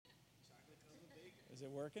Is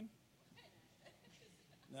it working?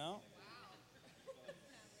 No?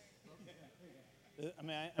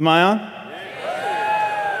 Am I on?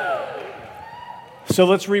 So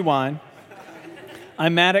let's rewind.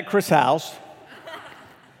 I'm mad at Chris House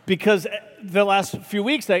because the last few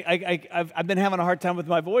weeks I've been having a hard time with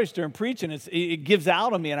my voice during preaching. It gives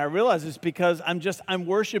out on me, and I realize it's because I'm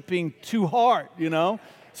worshiping too hard, you know?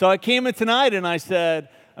 So I came in tonight and I said,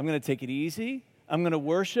 I'm going to take it easy. I'm going to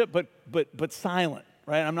worship, but silent,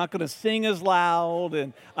 right? I'm not going to sing as loud,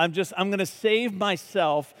 and I'm going to save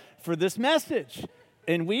myself for this message.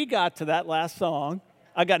 And we got to that last song.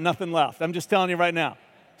 I got nothing left. I'm just telling you right now.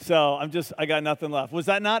 So I got nothing left. Was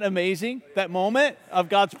that not amazing? That moment of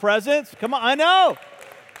God's presence? Come on, I know.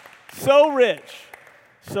 So rich.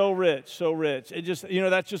 So rich, so rich. It just,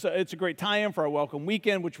 it's a great tie-in for our welcome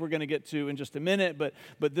weekend, which we're going to get to in just a minute. But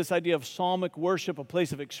this idea of psalmic worship, a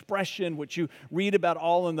place of expression, which you read about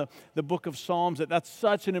all in the book of Psalms, that's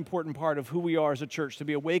such an important part of who we are as a church, to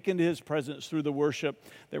be awakened to His presence through the worship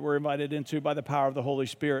that we're invited into by the power of the Holy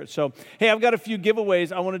Spirit. So, hey, I've got a few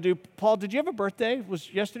giveaways I want to do. Paul, did you have a birthday?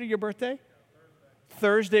 Was yesterday your birthday?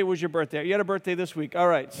 Thursday was your birthday. You had a birthday this week. All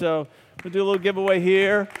right, so we'll do a little giveaway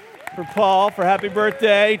here for Paul for happy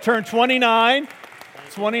birthday. He turned 29.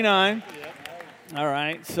 29. All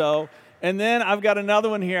right, so, and then I've got another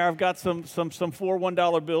one here. I've got some $4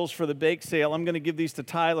 $1 bills for the bake sale. I'm going to give these to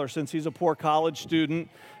Tyler since he's a poor college student,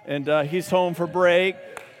 and he's home for break,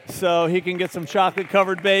 so he can get some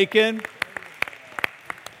chocolate-covered bacon.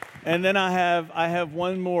 And then I have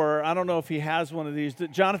one more. I don't know if he has one of these.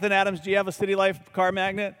 Jonathan Adams, do you have a City Life car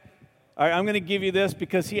magnet? All right, I'm going to give you this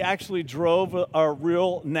because he actually drove a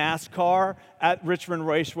real NASCAR at Richmond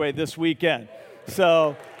Raceway this weekend.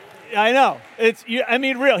 So, I know.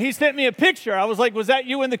 Real. He sent me a picture. I was like, was that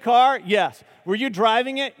you in the car? Yes. Were you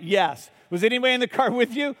driving it? Yes. Was anybody in the car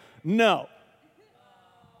with you? No.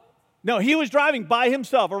 No, he was driving by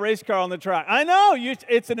himself, a race car on the track. I know.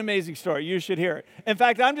 It's an amazing story. You should hear it. In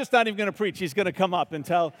fact, I'm just not even going to preach. He's going to come up and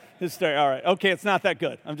tell his story. All right. Okay, it's not that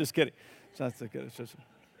good. I'm just kidding. It's not that good. It's just...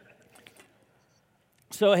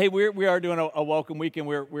 So hey, we are doing a welcome weekend.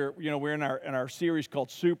 We're in our series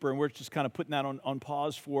called Super, and we're just kind of putting that on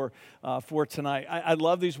pause for tonight. I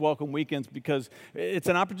love these welcome weekends because it's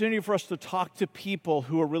an opportunity for us to talk to people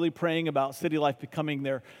who are really praying about City Life becoming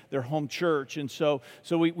their home church. And so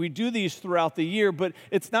we do these throughout the year, but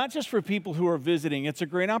it's not just for people who are visiting. It's a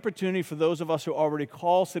great opportunity for those of us who already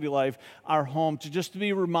call City Life our home to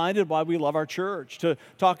be reminded why we love our church, to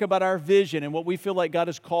talk about our vision and what we feel like God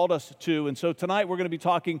has called us to. And so tonight we're going to be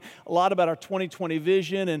talking a lot about our 2020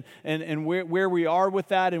 vision and where we are with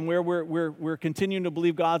that, and where we're continuing to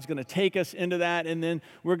believe God's going to take us into that. And then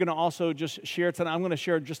we're going to also just share tonight. I'm going to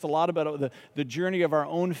share just a lot about the journey of our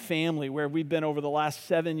own family, where we've been over the last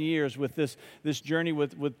 7 years with this journey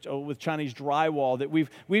with Chinese drywall, that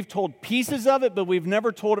we've told pieces of it, but we've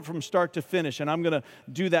never told it from start to finish. And I'm going to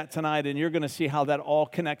do that tonight, and you're going to see how that all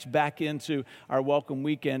connects back into our welcome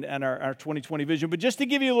weekend and our 2020 vision. But just to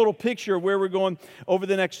give you a little picture of where we're going over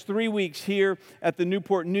the next 3 weeks here at the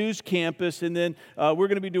Newport News campus, and then we're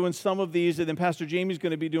going to be doing some of these, and then Pastor Jamie's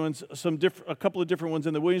going to be doing a couple of different ones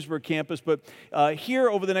in the Williamsburg campus. But here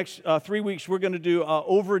over the next 3 weeks, we're going to do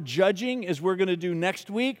over-judging, as we're going to do next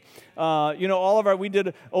week. We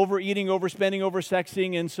did overeating, overspending,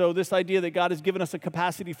 oversexing, and so this idea that God has given us a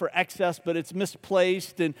capacity for excess, but it's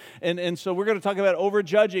misplaced, and so we're going to talk about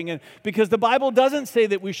over-judging, and because the Bible doesn't say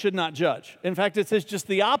that we should not judge. In fact, it says just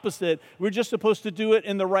the opposite. We're just supposed to do it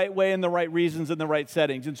in the right way, in the right reasons, in the right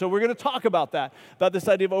settings. And so we're going to talk about this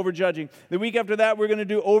idea of over-judging. The week after that, we're going to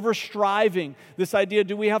do over-striving. This idea,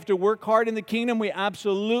 do we have to work hard in the kingdom? We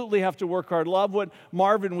absolutely have to work hard. Love what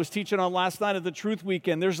Marvin was teaching on last night at the Truth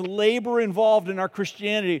Weekend. There's labor involved in our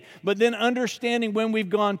Christianity, but then understanding when we've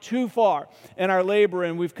gone too far in our labor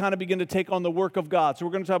and we've kind of begun to take on the work of God. So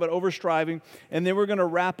we're going to talk about over-striving, and then we're going to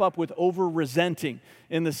wrap up with over-resenting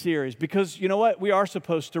in the series, because you know what? We are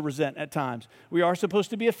supposed to resent at times. We are supposed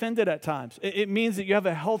to be offended at times. It means that you have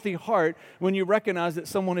a healthy heart when you recognize that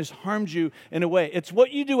someone has harmed you in a way. It's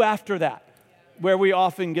what you do after that where we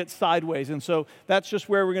often get sideways. And so that's just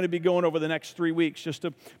where we're going to be going over the next 3 weeks, just to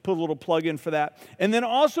put a little plug in for that. And then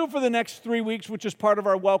also for the next 3 weeks, which is part of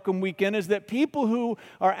our welcome weekend, is that people who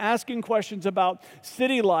are asking questions about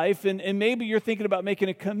City Life, and maybe you're thinking about making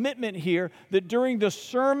a commitment here, that during the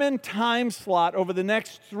sermon time slot over the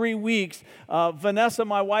next 3 weeks, Vanessa,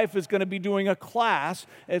 my wife, is going to be doing a class.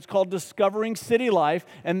 It's called Discovering City Life,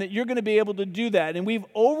 and that you're going to be able to do that. And we've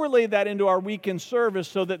overlaid that into our weekend service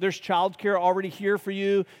so that there's childcare already right here for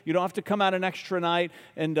you. You don't have to come out an extra night.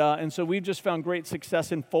 And so we've just found great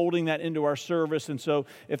success in folding that into our service. And so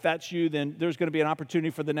if that's you, then there's going to be an opportunity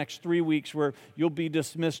for the next 3 weeks where you'll be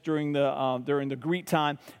dismissed during the greet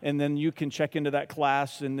time, and then you can check into that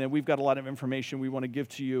class. And then we've got a lot of information we want to give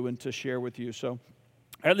to you and to share with you. So, all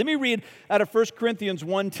right, let me read out of 1 Corinthians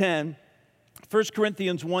 1:10. 1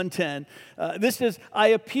 Corinthians 1:10. This says, I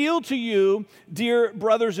appeal to you, dear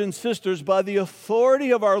brothers and sisters, by the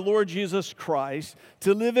authority of our Lord Jesus Christ,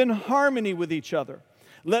 to live in harmony with each other.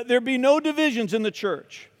 Let there be no divisions in the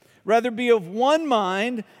church. Rather be of one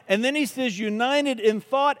mind. And then he says, united in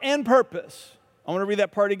thought and purpose. I want to read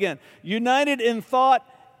that part again. United in thought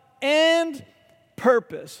and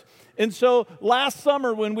purpose. And so last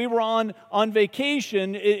summer when we were on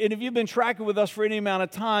vacation, and if you've been tracking with us for any amount of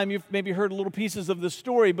time, you've maybe heard little pieces of the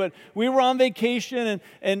story, but we were on vacation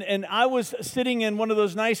and I was sitting in one of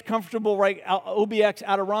those nice, comfortable OBX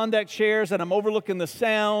Adirondack chairs, and I'm overlooking the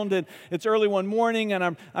sound, and it's early one morning,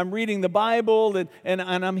 and I'm reading the Bible, and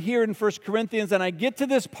I'm here in 1 Corinthians, and I get to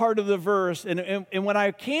this part of the verse, and when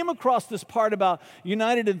I came across this part about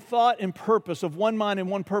united in thought and purpose, of one mind and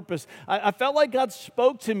one purpose, I felt like God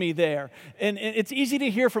spoke to me there. And it's easy to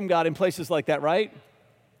hear from God in places like that, right?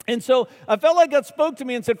 And so I felt like God spoke to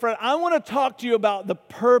me and said, Fred, I want to talk to you about the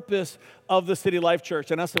purpose of the City Life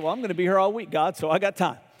Church. And I said, well, I'm going to be here all week, God, so I got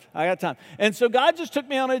time. And so God just took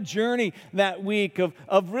me on a journey that week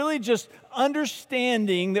of really just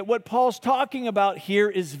understanding that what Paul's talking about here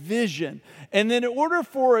is vision. And then in order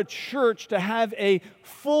for a church to have a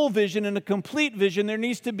full vision and a complete vision, there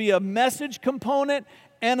needs to be a message component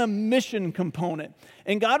and a mission component.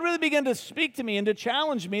 And God really began to speak to me and to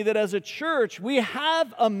challenge me that as a church, we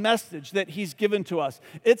have a message that He's given to us.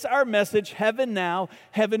 It's our message, heaven now,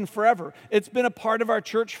 heaven forever. It's been a part of our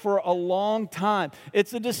church for a long time.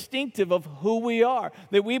 It's a distinctive of who we are,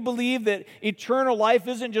 that we believe that eternal life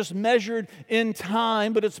isn't just measured in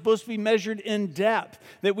time, but it's supposed to be measured in depth,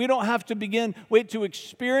 that we don't have to wait to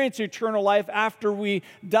experience eternal life after we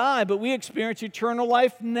die, but we experience eternal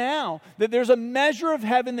life now, that there's a measure of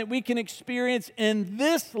heaven that we can experience in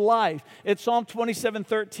this life. It's Psalm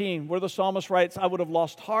 27:13, where the psalmist writes, I would have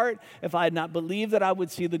lost heart if I had not believed that I would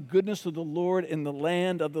see the goodness of the Lord in the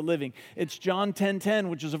land of the living. It's John 10:10,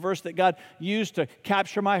 which is a verse that God used to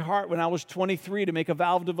capture my heart when I was 23 to make a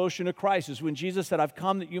vow of devotion to Christ. Is when Jesus said, I've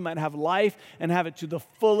come that you might have life and have it to the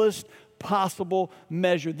fullest possible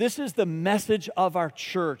measure. This is the message of our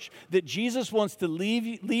church, that Jesus wants to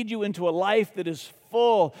lead you into a life that is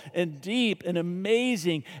full and deep and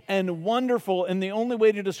amazing and wonderful, and the only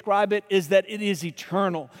way to describe it is that it is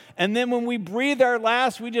eternal. And then when we breathe our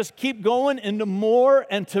last, we just keep going into more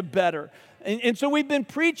and to better. And so we've been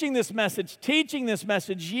preaching this message, teaching this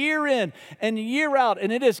message year in and year out,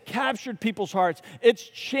 and it has captured people's hearts. It's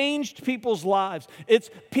changed people's lives. It's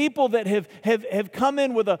people that have come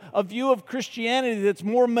in with a view of Christianity that's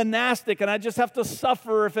more monastic, and I just have to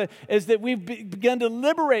suffer is that we've begun to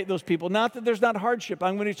liberate those people. Not that there's not hardship.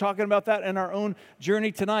 I'm going to be talking about that in our own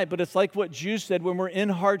journey tonight, but it's like what Jude said, when we're in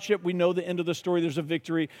hardship, we know the end of the story. There's a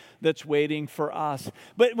victory that's waiting for us.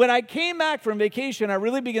 But when I came back from vacation, I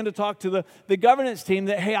really began to talk to the governance team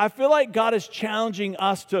that, hey, I feel like God is challenging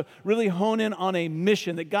us to really hone in on a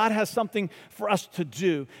mission, that God has something for us to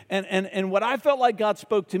do. And what I felt like God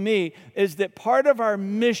spoke to me is that part of our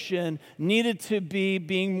mission needed to be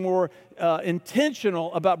being more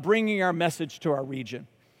intentional about bringing our message to our region.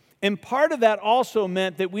 And part of that also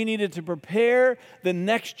meant that we needed to prepare the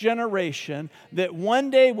next generation, that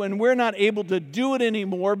one day when we're not able to do it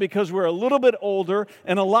anymore because we're a little bit older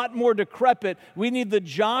and a lot more decrepit, we need the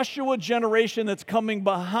Joshua generation that's coming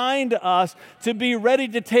behind us to be ready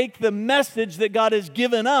to take the message that God has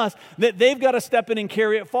given us, that they've got to step in and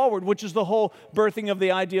carry it forward, which is the whole birthing of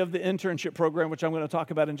the idea of the internship program, which I'm going to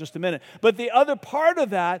talk about in just a minute. But the other part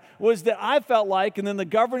of that was that I felt like, and then the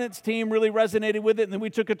governance team really resonated with it, and then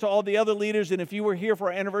we took it to all the other leaders, and if you were here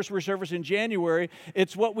for our anniversary service in January,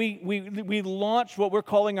 it's what we launched what we're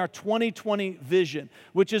calling our 2020 vision,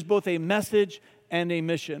 which is both a message and a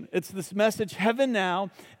mission. It's this message, heaven now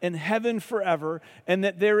and heaven forever, and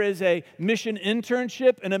that there is a mission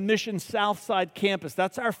internship and a mission Southside campus.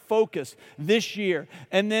 That's our focus this year.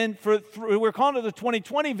 And then we're calling it the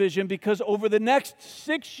 2020 vision because over the next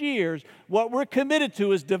 6 years, what we're committed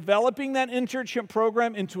to is developing that internship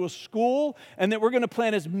program into a school, and that we're going to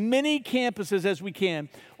plan as many campuses as we can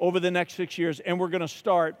over the next 6 years, and we're going to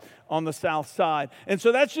start on the South Side. And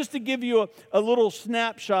so that's just to give you a little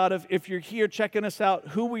snapshot of, if you're here, check it checking us out,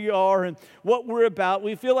 who we are and what we're about,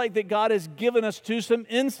 we feel like that God has given us some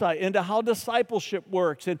insight into how discipleship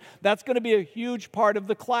works. And that's going to be a huge part of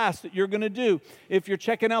the class that you're going to do. If you're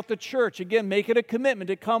checking out the church, again, make it a commitment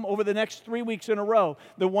to come over the next 3 weeks in a row.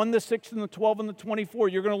 The 1, the 6, and the 12, and the 24.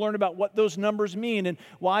 You're going to learn about what those numbers mean and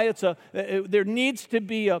why there needs to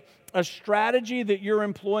be a strategy that you're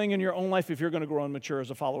employing in your own life if you're going to grow and mature as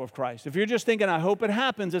a follower of Christ. If you're just thinking, I hope it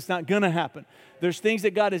happens, it's not going to happen. There's things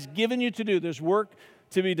that God has given you to do. There's work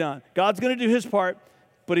to be done. God's going to do his part,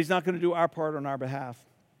 but he's not going to do our part on our behalf.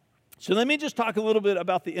 So let me just talk a little bit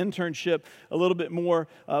about the internship a little bit more.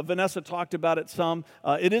 Vanessa talked about it some.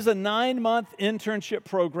 It is a 9-month internship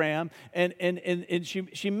program, and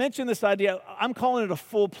she mentioned this idea. I'm calling it a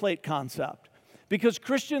full plate concept. Because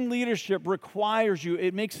Christian leadership requires you,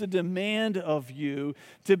 it makes a demand of you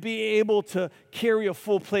to be able to carry a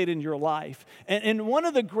full plate in your life. And one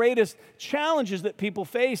of the greatest challenges that people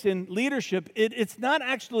face in leadership, it's not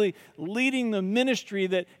actually leading the ministry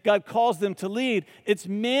that God calls them to lead. It's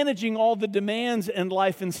managing all the demands in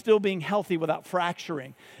life and still being healthy without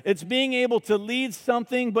fracturing. It's being able to lead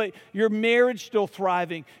something, but your marriage still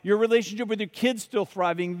thriving, your relationship with your kids still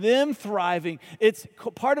thriving, them thriving. It's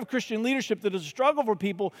part of Christian leadership that is a struggle for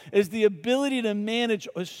people is the ability to manage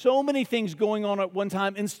so many things going on at one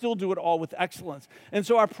time and still do it all with excellence. And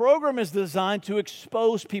so our program is designed to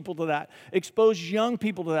expose people to that, expose young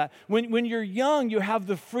people to that. When you're young, you have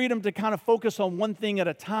the freedom to kind of focus on one thing at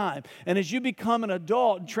a time. And as you become an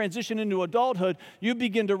adult and transition into adulthood, you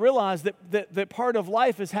begin to realize that part of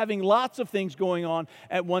life is having lots of things going on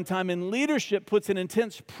at one time. And leadership puts an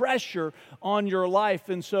intense pressure on your life.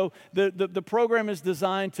 And so the program is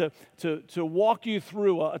designed to walk you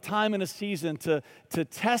through a time and a season to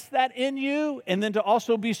test that in you and then to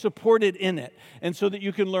also be supported in it and so that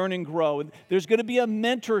you can learn and grow. And there's going to be a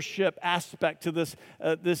mentorship aspect to this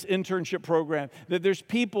internship program. That there's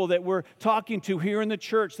people that we're talking to here in the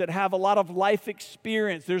church that have a lot of life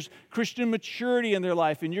experience. There's Christian maturity in their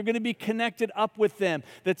life, and you're going to be connected up with them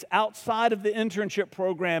that's outside of the internship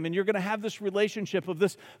program, and you're going to have this relationship of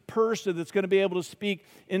this person that's going to be able to speak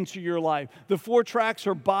into your life. The 4 tracks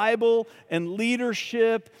are Bible and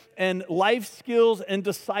leadership and life skills and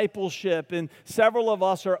discipleship, and several of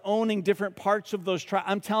us are owning different parts of those tracks.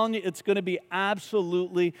 I'm telling you, it's going to be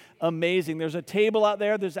absolutely amazing. There's a table out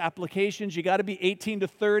there. There's applications. You got to be 18 to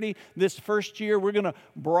 30 this first year. We're going to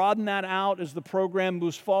broaden that out as the program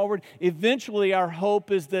moves forward. Eventually, our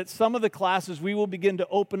hope is that some of the classes we will begin to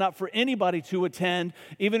open up for anybody to attend,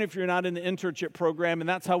 even if you're not in the internship program, and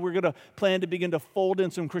that's how we're going to plan to begin to fold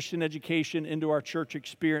in some Christian education into our church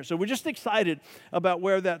experience. So we're just excited about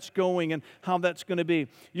where that's going and how that's going to be.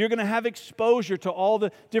 You're going to have exposure to all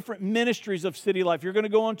the different ministries of City Life. You're going to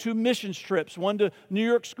go on 2 missions trips, one to New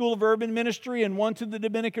York School of Urban Ministry and one to the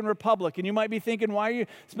Dominican Republic. And you might be thinking, why are you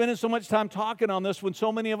spending so much time talking on this when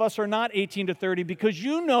so many of us are not 18 to 30? Because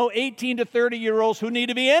you know 18 to 30-year-olds who need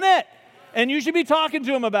to be in it. And you should be talking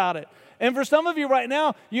to them about it. And for some of you right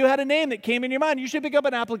now, you had a name that came in your mind. You should pick up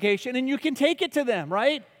an application and you can take it to them,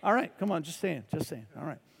 right? All right, come on, just saying. All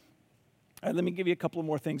right. All right, let me give you a couple of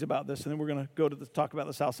more things about this, and then we're going to go to talk about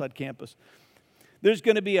the Southside campus. There's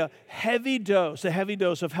going to be a heavy dose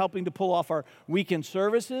of helping to pull off our weekend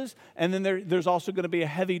services, and then there's also going to be a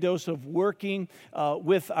heavy dose of working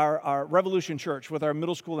with our Revolution Church, with our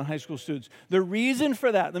middle school and high school students. The reason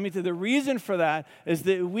for that, let me tell you, the reason for that is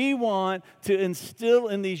that we want to instill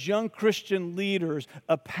in these young Christian leaders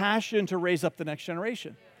a passion to raise up the next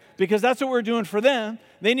generation. Because that's what we're doing for them.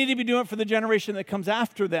 They need to be doing it for the generation that comes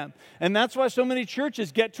after them. And that's why so many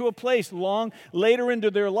churches get to a place long later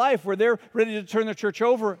into their life where they're ready to turn their church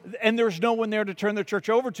over, and there's no one there to turn their church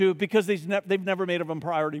over to because they've never made it a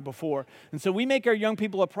priority before. And so we make our young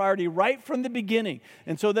people a priority right from the beginning.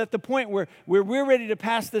 And so that the point where we're ready to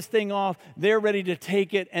pass this thing off, they're ready to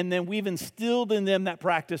take it, and then we've instilled in them that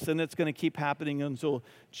practice, and it's going to keep happening until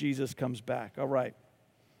Jesus comes back. All right.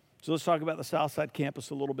 So let's talk about the Southside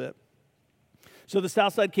campus a little bit. So the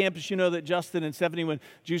Southside campus, you know that Justin and Stephanie, when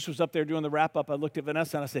Juice was up there doing the wrap-up, I looked at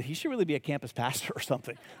Vanessa and I said, he should really be a campus pastor or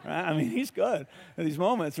something. Right? I mean, he's good at these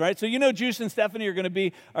moments, right? So you know Juice and Stephanie are going to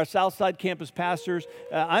be our Southside campus pastors.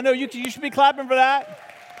 I know you should be clapping for that.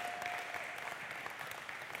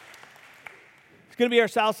 It's going to be our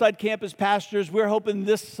Southside Campus pastors. We're hoping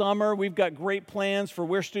this summer we've got great plans for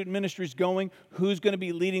where student ministry is going, who's going to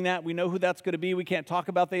be leading that. We know who that's going to be. We can't talk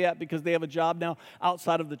about that yet because they have a job now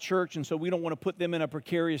outside of the church, and so we don't want to put them in a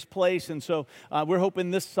precarious place. And so we're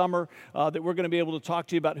hoping this summer that we're going to be able to talk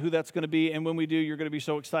to you about who that's going to be. And when we do, you're going to be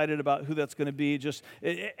so excited about who that's going to be. Just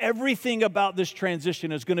everything about this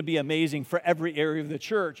transition is going to be amazing for every area of the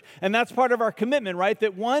church. And that's part of our commitment, right?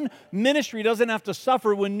 That one ministry doesn't have to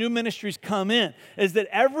suffer when new ministries come in. Is that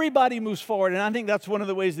everybody moves forward. And I think that's one of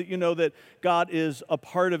the ways that you know that God is a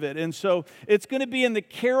part of it. And so it's going to be in the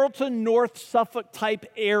Carrollton, North Suffolk type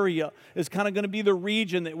area is kind of going to be the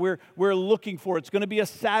region that we're looking for. It's going to be a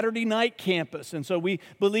Saturday night campus. And so we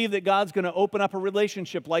believe that God's going to open up a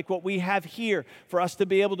relationship like what we have here for us to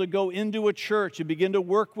be able to go into a church and begin to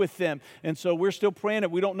work with them. And so we're still praying it.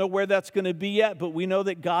 We don't know where that's going to be yet, but we know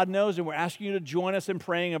that God knows, and we're asking you to join us in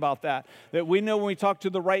praying about that. That we know when we talk to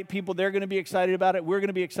the right people, they're going to be excited about it. We're going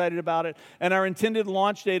to be excited about it. And our intended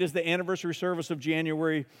launch date is the anniversary service of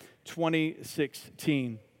January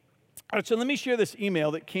 2016. All right, so let me share this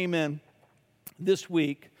email that came in this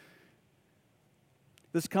week.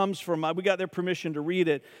 This comes from, we got their permission to read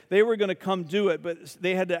it. They were going to come do it, but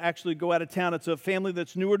they had to actually go out of town. It's a family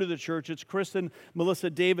that's newer to the church. It's Chris and Melissa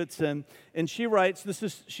Davidson. And she writes,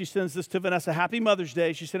 she sends this to Vanessa. Happy Mother's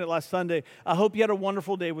Day. She sent it last Sunday. I hope you had a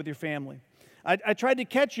wonderful day with your family. I tried to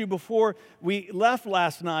catch you before we left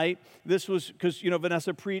last night. This was because,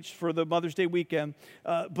 Vanessa preached for the Mother's Day weekend.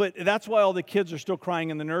 But that's why all the kids are still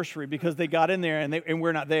crying in the nursery, because they got in there and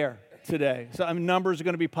we're not there today. So numbers are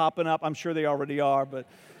going to be popping up. I'm sure they already are. But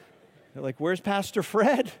they're like, where's Pastor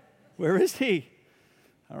Fred? Where is he?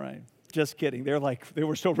 All right. Just kidding. They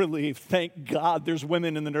were so relieved. Thank God there's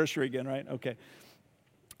women in the nursery again, right? Okay.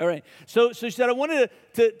 All right, so she said, I wanted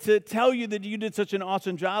to tell you that you did such an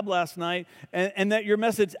awesome job last night and that your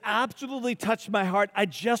message absolutely touched my heart. I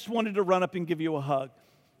just wanted to run up and give you a hug.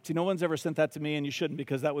 See, no one's ever sent that to me, and you shouldn't,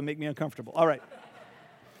 because that would make me uncomfortable. All right.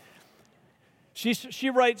 She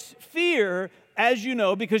writes, fear, as you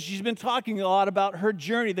know, because she's been talking a lot about her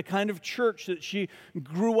journey, the kind of church that she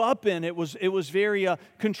grew up in. It was very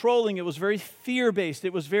controlling. It was very fear-based.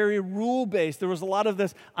 It was very rule-based. There was a lot of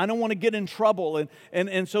this, I don't want to get in trouble.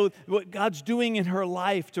 And so what God's doing in her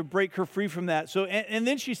life to break her free from that. So, and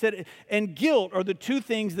then she said, and guilt are the two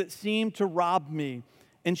things that seem to rob me.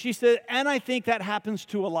 And she said, and I think that happens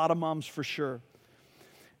to a lot of moms for sure.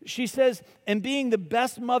 She says, and being the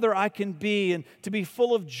best mother I can be and to be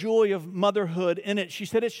full of joy of motherhood in it, she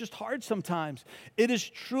said it's just hard sometimes. It is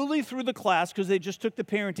truly through the class, because they just took the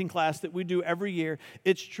parenting class that we do every year.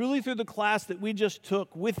 It's truly through the class that we just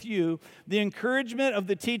took with you, the encouragement of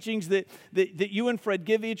the teachings that you and Fred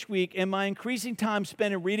give each week, and my increasing time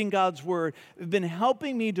spent in reading God's Word have been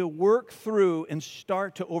helping me to work through and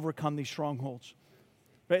start to overcome these strongholds.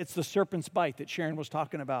 Right? It's the serpent's bite that Sharon was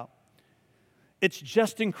talking about. It's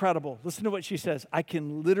just incredible. Listen to what she says. I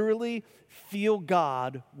can literally feel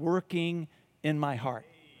God working in my heart.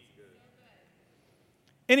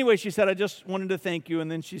 Anyway, she said, I just wanted to thank you. And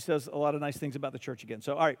then she says a lot of nice things about the church again.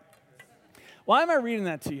 So, all right. Why am I reading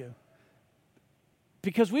that to you?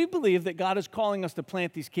 Because we believe that God is calling us to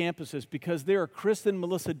plant these campuses because there are Chris and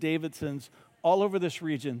Melissa Davidsons all over this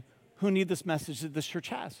region who need this message that this church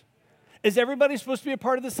has. Is everybody supposed to be a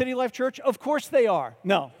part of the City Life Church? Of course they are.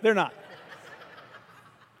 No, they're not.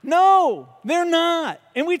 No, they're not.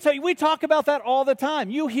 And we talk about that all the time.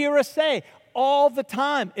 You hear us say all the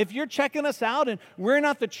time, if you're checking us out and we're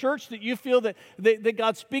not the church that you feel that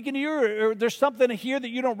God's speaking to you, or there's something here that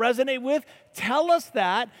you don't resonate with, tell us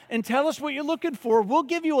that and tell us what you're looking for. We'll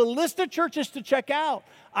give you a list of churches to check out.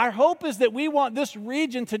 Our hope is that we want this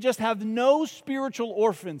region to just have no spiritual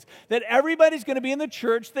orphans, that everybody's going to be in the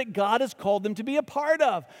church that God has called them to be a part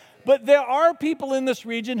of. But there are people in this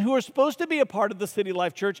region who are supposed to be a part of the City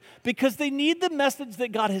Life Church because they need the message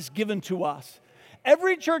that God has given to us.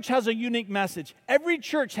 Every church has a unique message. Every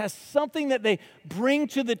church has something that they bring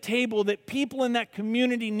to the table that people in that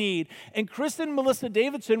community need. And Chris and Melissa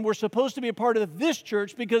Davidson were supposed to be a part of this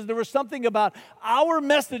church because there was something about our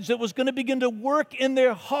message that was going to begin to work in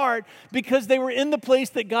their heart because they were in the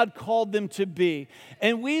place that God called them to be.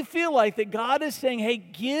 And we feel like that God is saying, hey,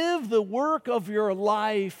 give the work of your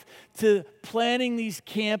life to planning these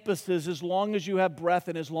campuses as long as you have breath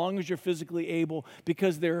and as long as you're physically able,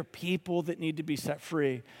 because there are people that need to be saved. set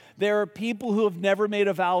free. There are people who have never made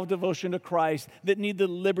a vow of devotion to Christ that need the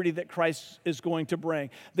liberty that Christ is going to bring.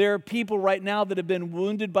 There are people right now that have been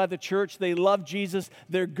wounded by the church. They love Jesus.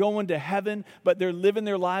 They're going to heaven, but they're living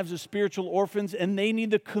their lives as spiritual orphans, and they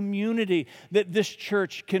need the community that this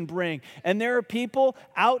church can bring. And there are people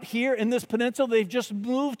out here in this peninsula, they've just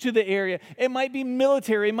moved to the area. It might be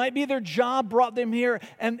military. It might be their job brought them here,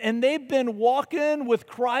 and they've been walking with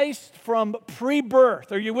Christ from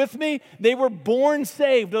pre-birth. Are you with me? They were born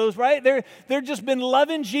saved. Those, right? They've just been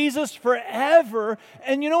loving Jesus forever.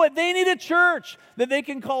 And you know what? They need a church that they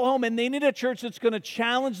can call home, and they need a church that's going to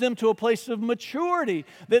challenge them to a place of maturity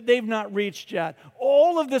that they've not reached yet.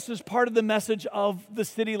 All of this is part of the message of the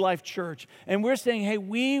City Life Church. And we're saying, hey,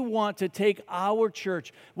 we want to take our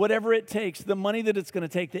church, whatever it takes, the money that it's going to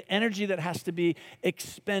take, the energy that has to be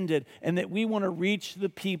expended, and that we want to reach the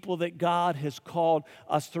people that God has called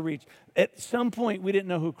us to reach. At some point, we didn't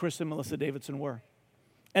know who Chris and Melissa Davidson were.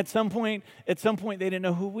 At some point, they didn't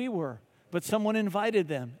know who we were, but someone invited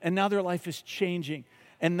them, and now their life is changing.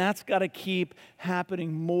 And that's got to keep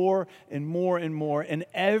happening more and more and more in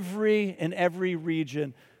every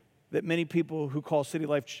region that many people who call City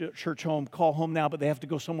Life Church home call home now, but they have to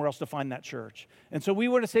go somewhere else to find that church. And so we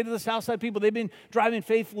were to say to the Southside people, they've been driving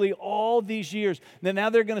faithfully all these years. Then now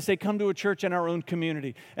they're going to say, come to a church in our own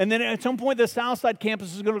community. And then at some point, the Southside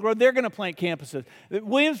campus is going to grow. They're going to plant campuses.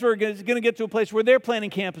 Williamsburg is going to get to a place where they're planting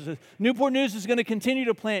campuses. Newport News is going to continue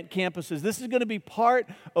to plant campuses. This is going to be part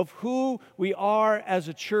of who we are as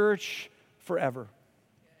a church forever.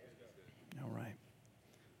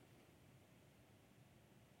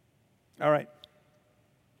 All right.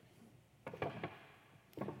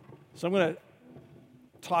 So I'm going to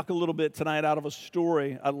talk a little bit tonight out of a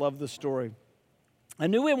story. I love this story. I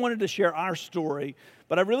knew I wanted to share our story,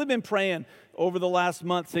 but I've really been praying over the last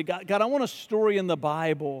month, say, God, I want a story in the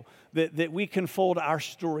Bible that we can fold our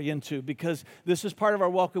story into, because this is part of our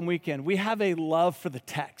Welcome Weekend. We have a love for the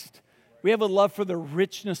text. We have a love for the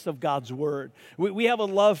richness of God's Word. We have a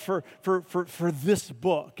love for this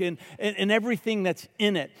book and everything that's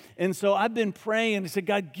in it. And so I've been praying and I said,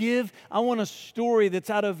 God, I want a story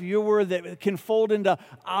that's out of your Word that can fold into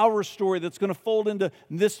our story, that's going to fold into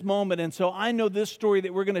this moment. And so I know this story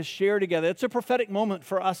that we're going to share together. It's a prophetic moment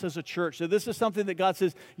for us as a church. So this is something that God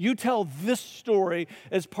says, you tell this story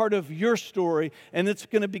as part of your story, and it's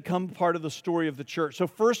going to become part of the story of the church. So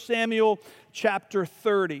 1 Samuel chapter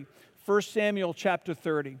 30. 1 Samuel chapter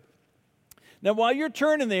 30. Now, while you're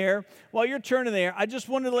turning there, I just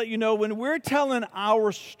wanted to let you know, when we're telling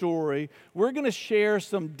our story, we're going to share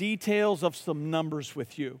some details of some numbers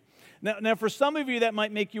with you. Now, for some of you, that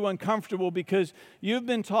might make you uncomfortable because you've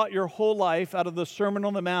been taught your whole life out of the Sermon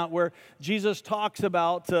on the Mount, where Jesus talks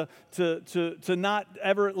about to not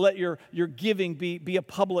ever let your giving be a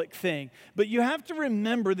public thing. But you have to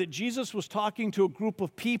remember that Jesus was talking to a group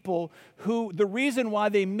of people who the reason why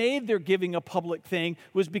they made their giving a public thing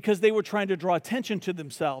was because they were trying to draw attention to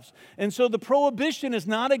themselves. And so the prohibition is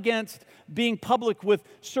not against being public with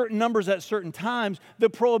certain numbers at certain times. The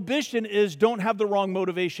prohibition is don't have the wrong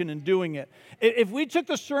motivation in doing it. If we took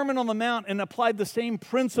the Sermon on the Mount and applied the same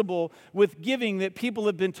principle with giving that people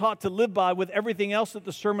have been taught to live by with everything else that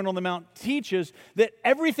the Sermon on the Mount teaches, that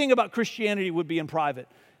everything about Christianity would be in private.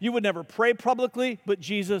 You would never pray publicly, but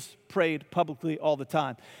Jesus prayed publicly all the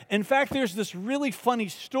time. In fact, there's this really funny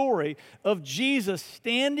story of Jesus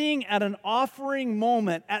standing at an offering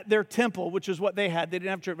moment at their temple, which is what they had. They didn't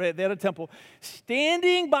have church, they had a temple.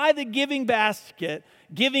 Standing by the giving basket,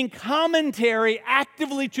 giving commentary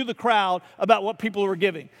actively to the crowd about what people were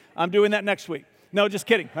giving. I'm doing that next week. No, just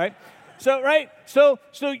kidding, right? So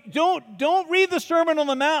don't read the Sermon on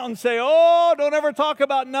the Mount and say, oh, don't ever talk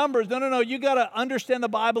about numbers. No. You got to understand the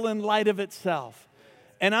Bible in light of itself.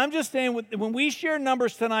 And I'm just saying, when we share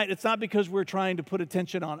numbers tonight, it's not because we're trying to put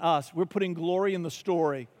attention on us. We're putting glory in the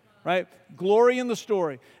story, right? Glory in the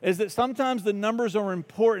story is that sometimes the numbers are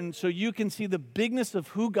important so you can see the bigness of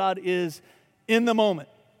who God is in the moment.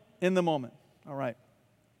 In the moment. All right.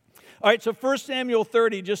 All right, so 1 Samuel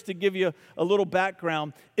 30, just to give you a little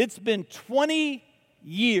background, it's been 20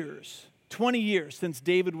 years since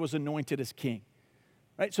David was anointed as king.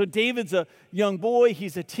 Right? So David's a young boy,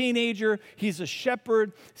 he's a teenager, he's a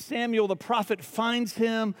shepherd. Samuel the prophet finds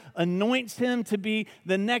him, anoints him to be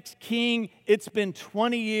the next king. It's been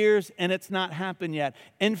 20 years and it's not happened yet.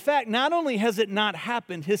 In fact, not only has it not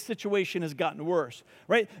happened, his situation has gotten worse.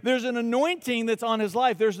 Right? There's an anointing that's on his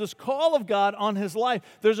life. There's this call of God on his life.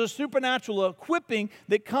 There's a supernatural equipping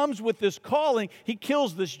that comes with this calling. He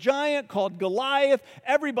kills this giant called Goliath.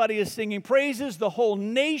 Everybody is singing praises. The whole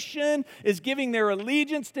nation is giving their allegiance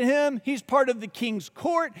allegiance to him. He's part of the king's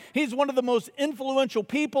court. He's one of the most influential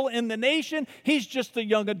people in the nation. He's just a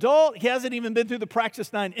young adult. He hasn't even been through the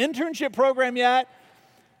Praxis 9 internship program yet,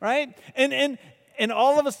 right? And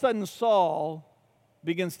all of a sudden, Saul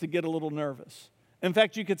begins to get a little nervous. In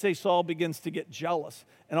fact, you could say Saul begins to get jealous.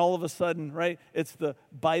 And all of a sudden, right, it's the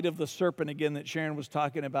bite of the serpent again that Sharon was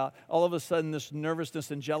talking about. All of a sudden, this nervousness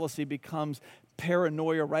and jealousy becomes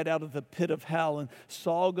paranoia right out of the pit of hell. And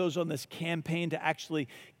Saul goes on this campaign to actually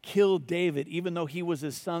kill David, even though he was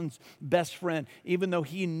his son's best friend, even though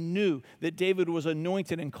he knew that David was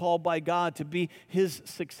anointed and called by God to be his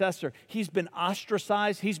successor. He's been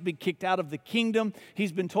ostracized. He's been kicked out of the kingdom.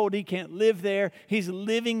 He's been told he can't live there. He's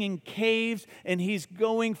living in caves, and he's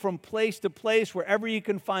going from place to place wherever he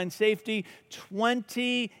can find safety.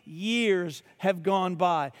 20 years have gone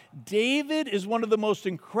by. David is one of the most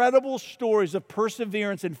incredible stories of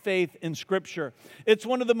perseverance and faith in Scripture. It's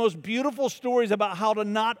one of the most beautiful stories about how to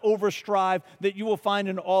not overstrive that you will find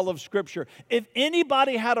in all of Scripture. If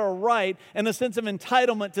anybody had a right and a sense of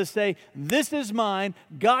entitlement to say, this is mine,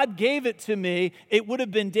 God gave it to me, it would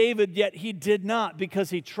have been David, yet he did not,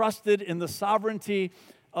 because he trusted in the sovereignty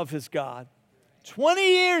of his God. 20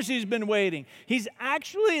 years he's been waiting. He's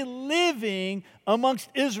actually living amongst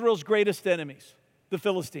Israel's greatest enemies, the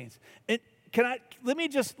Philistines. And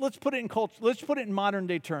let's put it in culture, let's put it in modern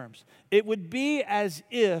day terms. It would be as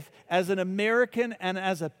if, as an American and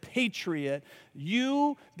as a patriot,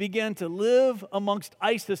 you began to live amongst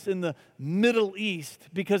ISIS in the Middle East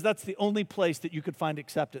because that's the only place that you could find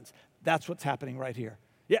acceptance. That's what's happening right here.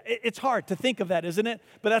 Yeah, it's hard to think of that, isn't it?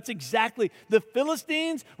 But that's exactly, the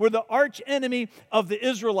Philistines were the arch enemy of the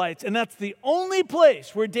Israelites, and that's the only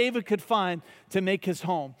place where David could find to make his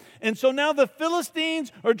home. And so now the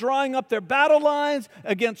Philistines are drawing up their battle lines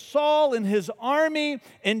against Saul and his army,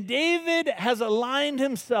 and David has aligned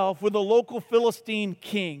himself with a local Philistine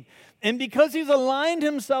king. And because he's aligned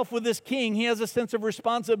himself with this king, he has a sense of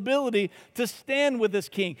responsibility to stand with this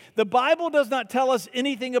king. The Bible does not tell us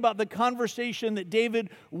anything about the conversation that David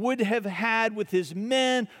would have had with his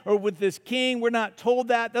men or with this king. We're not told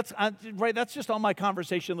that. That's just on my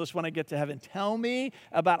conversation list when I get to heaven. Tell me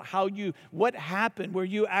about what happened where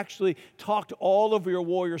you actually talked all of your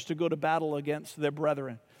warriors to go to battle against their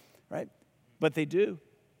brethren, right? But they do.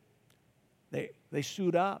 They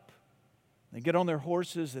suit up. They get on their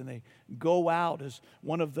horses and they go out as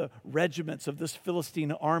one of the regiments of this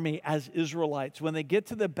Philistine army as Israelites. When they get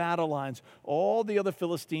to the battle lines, all the other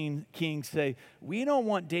Philistine kings say, we don't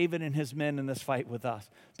want David and his men in this fight with us.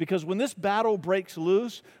 Because when this battle breaks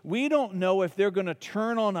loose, we don't know if they're going to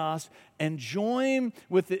turn on us and join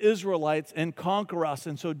with the Israelites and conquer us.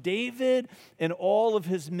 And so David and all of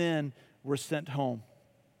his men were sent home.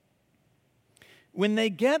 When they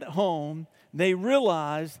get home, they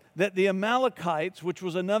realized that the Amalekites, which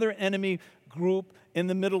was another enemy group in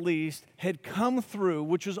the Middle East, had come through,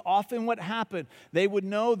 which was often what happened. They would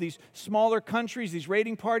know these smaller countries, these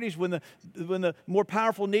raiding parties, when the more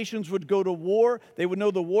powerful nations would go to war, they would know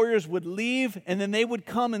the warriors would leave, and then they would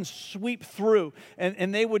come and sweep through,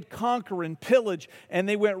 and they would conquer and pillage, and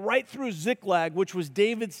they went right through Ziklag, which was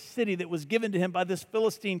David's city that was given to him by this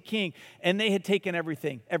Philistine king, and they had taken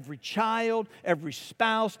everything, every child, every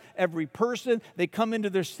spouse, every person. They come into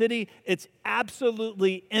their city, it's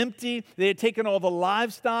absolutely empty. They had taken all the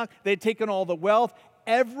livestock, they had taken all the wealth,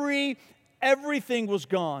 everything was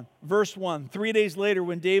gone. Verse 1, 3 days later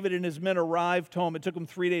when David and his men arrived home, it took them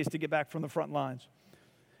 3 days to get back from the front lines.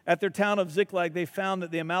 At their town of Ziklag, they found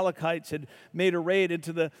that the Amalekites had made a raid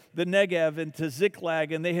into the Negev, into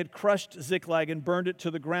Ziklag, and they had crushed Ziklag and burned it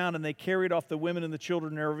to the ground, and they carried off the women and the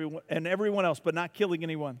children and everyone else, but not killing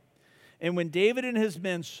anyone. And when David and his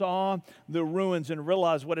men saw the ruins and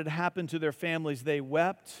realized what had happened to their families, they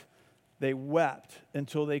wept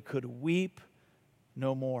until they could weep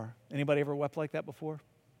no more. Anybody ever wept like that before?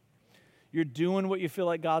 You're doing what you feel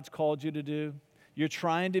like God's called you to do. You're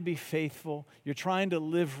trying to be faithful. You're trying to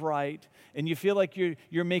live right. And you feel like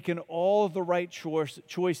you're making all of the right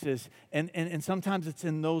choices. And sometimes it's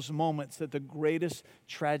in those moments that the greatest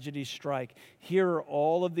tragedies strike. Here are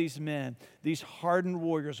all of these men, these hardened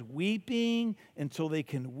warriors, weeping until they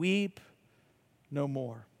can weep no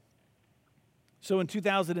more. So in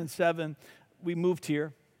 2007, we moved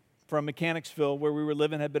here from Mechanicsville, where we were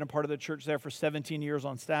living, had been a part of the church there for 17 years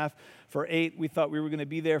on staff. For 8, we thought we were going to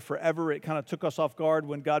be there forever. It kind of took us off guard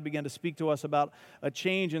when God began to speak to us about a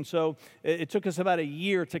change. And so it took us about a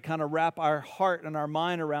year to kind of wrap our heart and our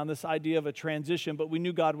mind around this idea of a transition. But we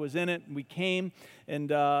knew God was in it, and we came. And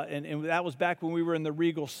that was back when we were in the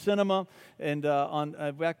Regal Cinema, and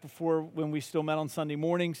back before when we still met on Sunday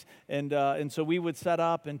mornings. And so we would set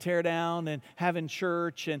up and tear down and have in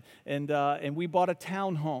church, and we bought a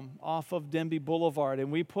townhome off of Denby Boulevard,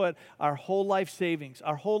 and we put our whole life savings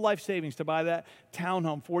to buy that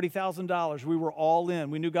townhome, $40,000. We were all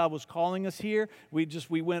in. We knew God was calling us here.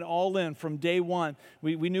 We went all in from day one.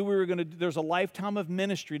 We knew we were going to. There's a lifetime of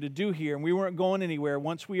ministry to do here, and we weren't going anywhere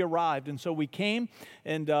once we arrived. And so we came,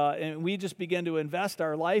 and we just began to invest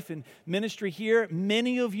our life in ministry here.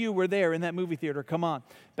 Many of you were there in that movie theater. Come on,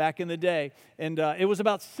 back in the day. And it was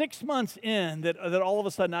about 6 months in that all of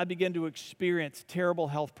a sudden I began to experience terrible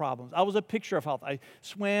health problems. I was a picture of health. I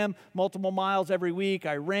swam multiple miles every week.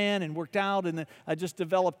 I ran and worked out, and then I just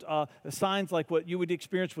developed signs like what you would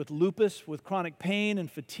experience with lupus, with chronic pain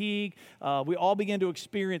and fatigue. We all began to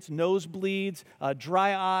experience nosebleeds,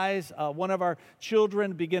 dry eyes. One of our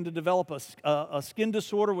children began to develop a skin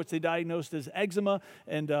disorder, which they diagnosed as eczema,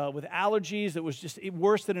 and with allergies that was just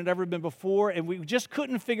worse than it had ever been before. And we just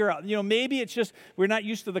couldn't figure out, maybe it's just we're not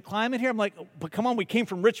used to the climate here. I'm like, but come on, we came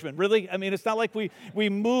from Richmond, really? I mean, it's not like we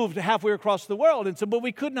moved halfway across the world. And so, but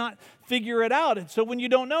we could not figure it out. And so when you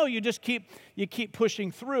don't know, you just keep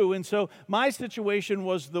pushing through. And so my situation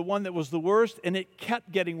was the one that was the worst, and it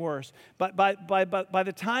kept getting worse. But by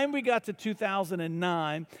the time we got to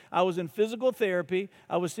 2009, I was in physical therapy.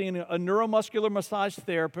 I was seeing a neuromuscular massage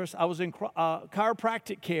therapist. I was in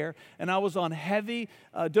chiropractic care, and I was on heavy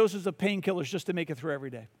doses of painkillers just to make it through every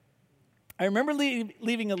day. I remember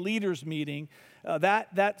leaving a leaders meeting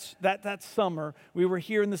that summer. We were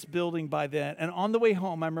here in this building by then. And on the way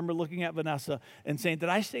home, I remember looking at Vanessa and saying, did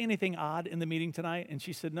I say anything odd in the meeting tonight? And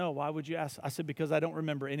she said, no. Why would you ask? I said, because I don't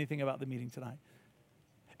remember anything about the meeting tonight.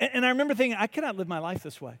 And I remember thinking, I cannot live my life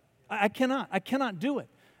this way. I cannot do it.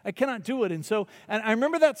 I cannot do it. And I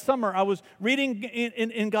remember that summer, I was reading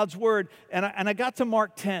in God's Word, and I got to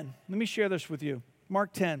Mark 10. Let me share this with you.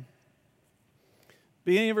 Mark 10.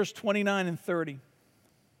 Beginning of verse 29 and 30.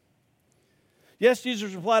 Yes,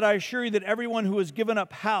 Jesus replied, I assure you that everyone who has given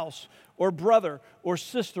up house or brother or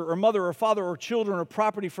sister or mother or father or children or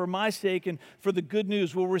property for my sake and for the good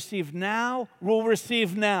news will receive now.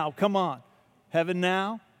 Come on. Heaven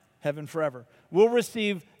now, heaven forever. Will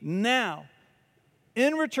receive now.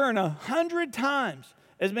 In return, 100 times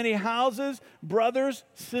as many houses, brothers,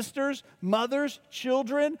 sisters, mothers,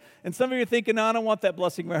 children. And some of you are thinking, no, I don't want that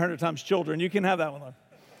blessing of 100 times children. You can have that one.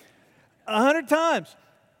 100 times.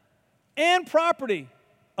 And property,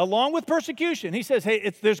 along with persecution. He says,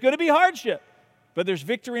 hey, there's going to be hardship, but there's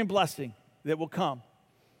victory and blessing that will come.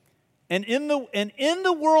 And in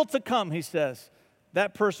the world to come, he says,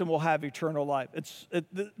 that person will have eternal life.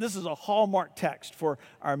 This is a hallmark text for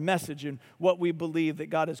our message and what we believe that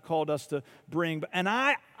God has called us to bring. And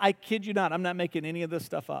I kid you not, I'm not making any of this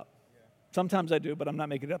stuff up. Sometimes I do, but I'm not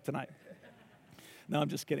making it up tonight. No, I'm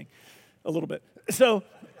just kidding. A little bit. So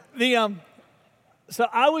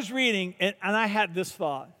I was reading, and I had this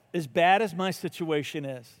thought. As bad as my situation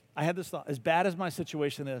is,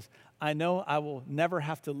 I know I will never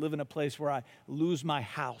have to live in a place where I lose my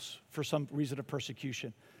house for some reason of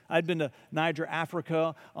persecution. I'd been to Niger,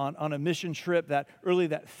 Africa on a mission trip early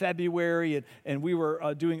that February, and we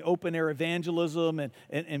were doing open-air evangelism,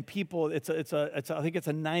 and people, I think it's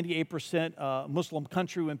a 98% Muslim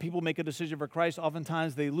country. When people make a decision for Christ,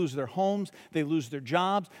 oftentimes they lose their homes, they lose their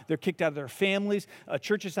jobs, they're kicked out of their families.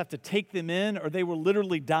 Churches have to take them in, or they will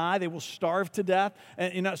literally die. They will starve to death.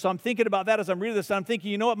 And so I'm thinking about that as I'm reading this, and I'm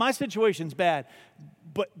thinking, you know what, my situation's bad,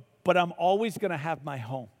 but I'm always going to have my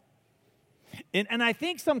home. And I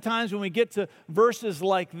think sometimes when we get to verses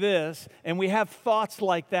like this and we have thoughts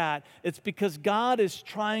like that, it's because God is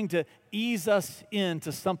trying to ease us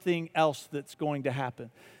into something else that's going to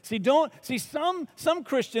happen. Some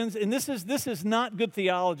Christians, and this is not good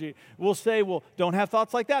theology, will say, well, don't have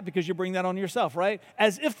thoughts like that because you bring that on yourself, right?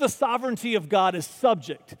 As if the sovereignty of God is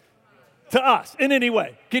subject to us in any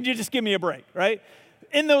way. Could you just give me a break, right?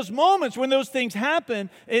 In those moments when those things happen,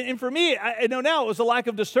 and for me, I know now it was a lack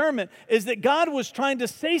of discernment, is that God was trying to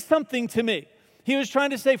say something to me. He was trying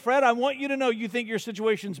to say, Fred, I want you to know you think your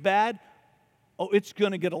situation's bad. Oh, it's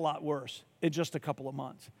going to get a lot worse in just a couple of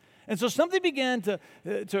months. And so something began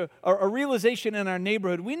a realization in our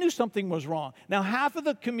neighborhood. We knew something was wrong. Now, half of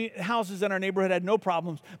the houses in our neighborhood had no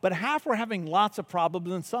problems, but half were having lots of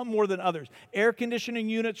problems, and some more than others. Air conditioning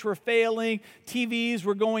units were failing. TVs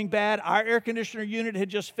were going bad. Our air conditioner unit had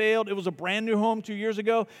just failed. It was a brand new home 2 years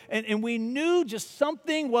ago, and we knew just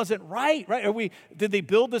something wasn't right, right? Did they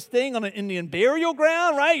build this thing on an Indian burial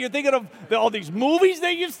ground, right? You're thinking of all these movies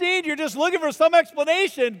that you've seen. You're just looking for some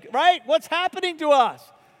explanation, right? What's happening to us?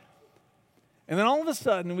 And then all of a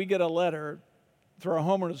sudden, we get a letter through our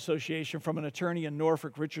homeowners association from an attorney in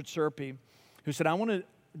Norfolk, Richard Serpy, who said, I want to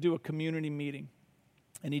do a community meeting.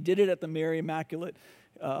 And he did it at the Mary Immaculate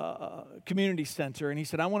Community Center. And he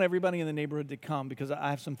said, I want everybody in the neighborhood to come because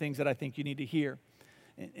I have some things that I think you need to hear.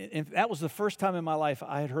 And that was the first time in my life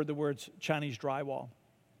I had heard the words Chinese drywall.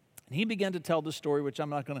 And he began to tell the story, which I'm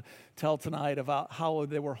not going to tell tonight, about how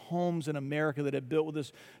there were homes in America that had built with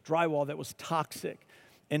this drywall that was toxic.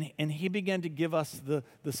 And he began to give us the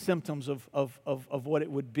symptoms of what it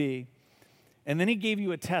would be. And then he gave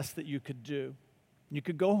you a test that you could do. You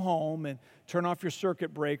could go home and turn off your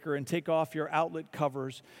circuit breaker and take off your outlet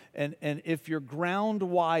covers. And if your ground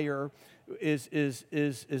wire is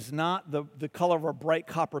not the color of a bright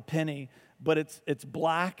copper penny, but it's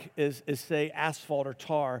black as say asphalt or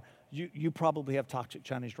tar, you probably have toxic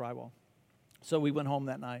Chinese drywall. So we went home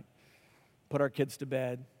that night, put our kids to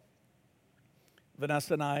bed.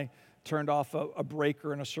 Vanessa and I turned off a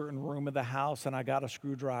breaker in a certain room of the house, and I got a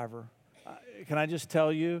screwdriver. Can I just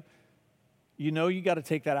tell you, you know you got to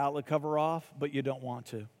take that outlet cover off, but you don't want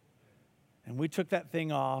to. And we took that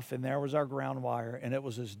thing off, and there was our ground wire, and it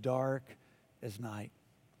was as dark as night.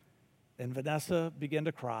 And Vanessa began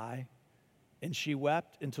to cry, and she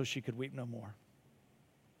wept until she could weep no more.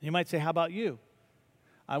 You might say, how about you?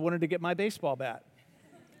 I wanted to get my baseball bat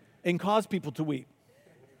and cause people to weep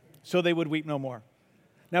so they would weep no more.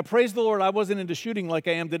 Now, praise the Lord, I wasn't into shooting like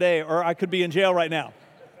I am today, or I could be in jail right now.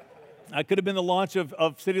 I could have been the launch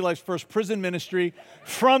of City Life's first prison ministry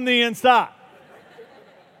from the inside.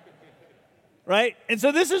 Right? And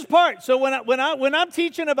so this is part. So when I'm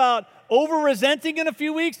teaching about over-resenting in a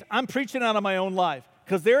few weeks, I'm preaching out of my own life.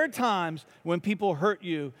 Because there are times when people hurt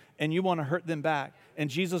you and you want to hurt them back. And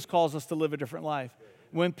Jesus calls us to live a different life.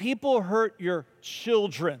 When people hurt your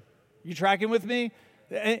children, you tracking with me?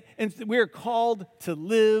 And we are called to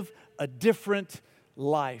live a different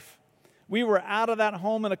life. We were out of that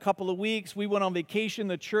home in a couple of weeks. We went on vacation.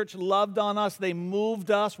 The church loved on us. They moved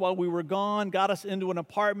us while we were gone, got us into an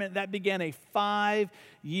apartment. That began a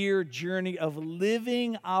 5-year journey of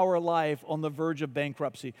living our life on the verge of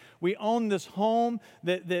bankruptcy. We owned this home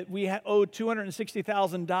that we owed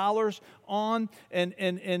 $260,000 on, and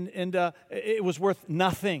it was worth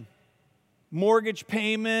nothing. Mortgage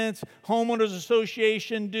payments, homeowners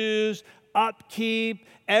association dues, upkeep,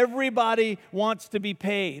 everybody wants to be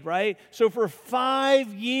paid, right? So for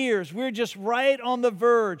 5 years, we're just right on the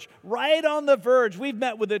verge. We've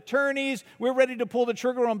met with attorneys. We're ready to pull the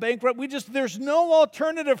trigger on bankrupt. There's no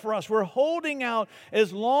alternative for us. We're holding out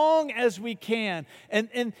as long as we can.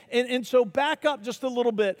 And so back up just a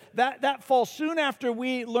little bit. That fall, soon after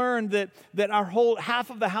we learned that our whole half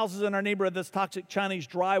of the houses in our neighborhood, this toxic Chinese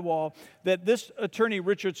drywall, that this attorney,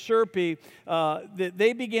 Richard Serpy, that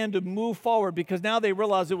they began to move forward because now they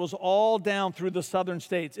realized it was all down through the southern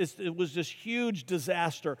states. It was this huge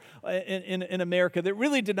disaster in America that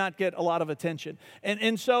really did not get a lot of attention.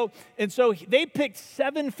 And so they picked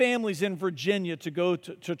 7 families in Virginia to go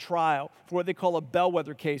to trial for what they call a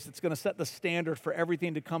bellwether case that's going to set the standard for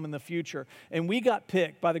everything to come in the future. And we got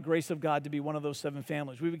picked by the grace of God to be one of those 7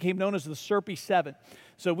 families. We became known as the Serpy 7.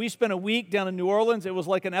 So we spent a week down in New Orleans. It was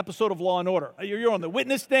like an episode of Law and Order. You're on the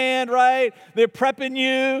witness stand, right? They're prepping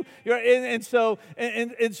you. And so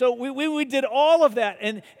we did all of that,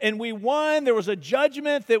 and we won. There was a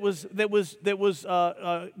judgment that was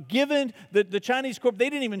given. The Chinese corp, they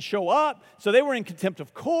didn't even show up, so they were in contempt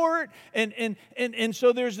of court. And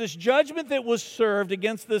so there's this judgment that was served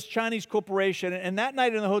against this Chinese corporation. And that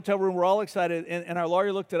night in the hotel room, we're all excited. And our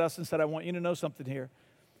lawyer looked at us and said, "I want you to know something here.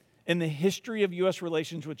 In the history of U.S.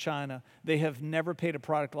 relations with China, they have never paid a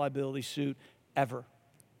product liability suit ever."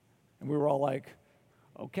 And we were all like,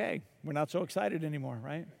 okay, we're not so excited anymore,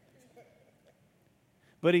 right?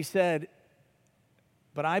 But he said,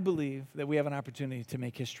 but I believe that we have an opportunity to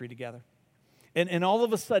make history together. And all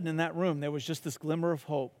of a sudden in that room, there was just this glimmer of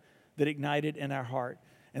hope that ignited in our heart.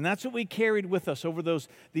 And that's what we carried with us over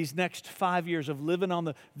these next 5 years of living on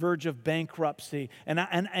the verge of bankruptcy.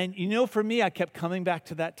 And you know, for me, I kept coming back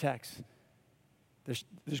to that text.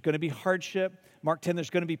 There's going to be hardship. Mark 10, there's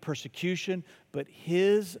going to be persecution. But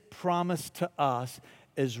his promise to us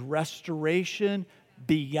is restoration,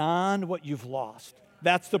 beyond what you've lost.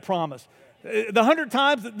 That's the promise. The 100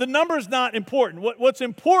 times, the number's not important. What's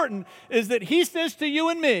important is that he says to you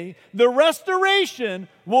and me, the restoration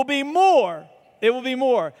will be more. It will be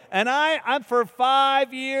more. And I for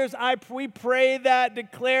 5 years, we prayed that,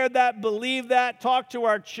 declared that, believed that, talked to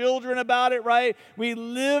our children about it, right? We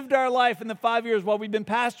lived our life in the 5 years while we've been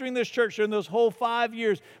pastoring this church. During those whole 5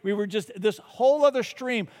 years, we were just this whole other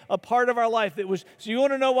stream, a part of our life that was. So you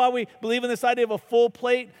want to know why we believe in this idea of a full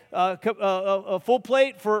plate,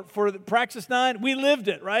 for Praxis 9? We lived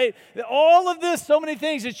it, right? All of this, so many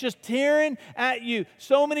things, it's just tearing at you.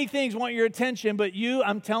 So many things want your attention, but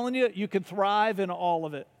I'm telling you, you can thrive in all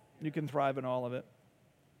of it. You can thrive in all of it.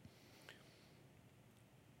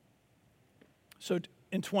 So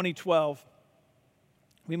in 2012,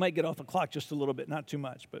 we might get off the clock just a little bit, not too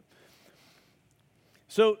much, but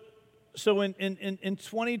so in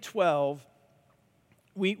 2012,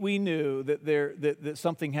 we knew that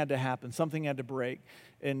something had to happen, something had to break,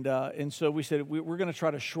 and so we said we're going to try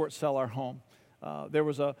to short sell our home. There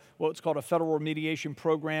was what's called a federal remediation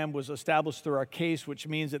program was established through our case, which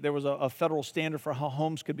means that there was a federal standard for how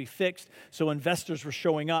homes could be fixed. So investors were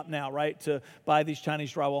showing up now, right, to buy these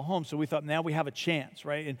Chinese drywall homes. So we thought now we have a chance,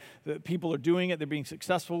 right? And the people are doing it. They're being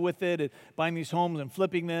successful with it, and buying these homes and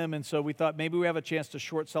flipping them. And so we thought maybe we have a chance to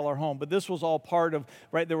short sell our home. But this was all part of,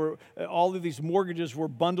 right, there were all of these mortgages were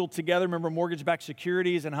bundled together. Remember mortgage-backed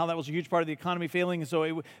securities and how that was a huge part of the economy failing. And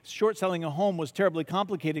so short selling a home was terribly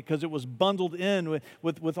complicated because it was bundled in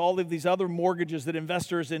with all of these other mortgages that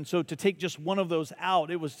investors, and so to take just one of those out,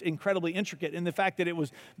 it was incredibly intricate. And the fact that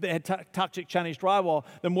they had toxic Chinese drywall,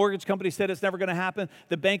 the mortgage company said it's never going to happen.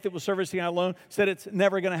 The bank that was servicing our loan said it's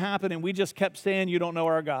never going to happen, and we just kept saying, you don't know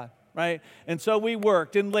our God. Right? And so we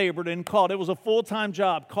worked and labored and called. It was a full-time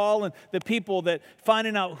job, calling the people that,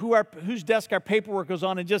 finding out whose desk our paperwork was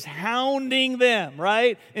on and just hounding them,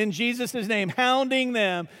 right? In Jesus' name, hounding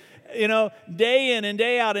them. Day in and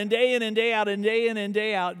day out, and day in and day out, and day in and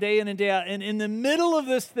day out, day in and day out. And in the middle of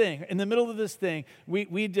this thing,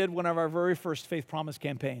 we did one of our very first Faith Promise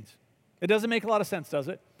campaigns. It doesn't make a lot of sense, does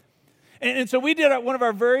it? And so we did one of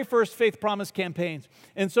our very first Faith Promise campaigns.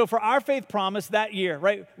 And so for our Faith Promise that year,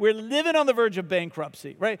 right, we're living on the verge of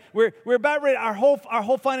bankruptcy, right? We're about ready, our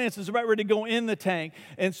whole finances are about ready to go in the tank.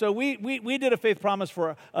 And so we did a Faith Promise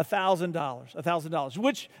for $1,000,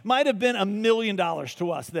 which might have been $1 million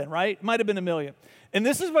to us then, right? Might have been $1 million. And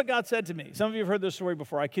this is what God said to me. Some of you have heard this story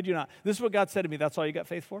before. I kid you not. This is what God said to me. That's all you got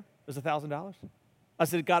faith for? Is $1,000? I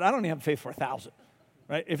said, God, I don't even have faith for $1,000.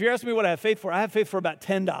 Right? If you're asking me what I have faith for, I have faith for about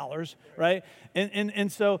 $10, right?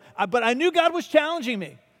 And so, but I knew God was challenging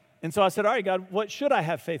me. And so I said, all right, God, what should I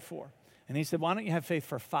have faith for? And he said, why don't you have faith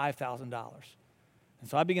for $5,000? And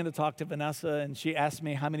so I began to talk to Vanessa, and she asked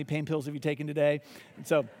me, how many pain pills have you taken today? And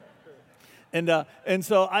so I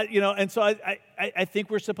think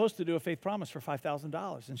we're supposed to do a faith promise for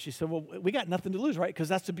 $5,000. And she said, well, we got nothing to lose, right? Because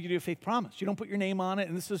that's the beauty of faith promise. You don't put your name on it.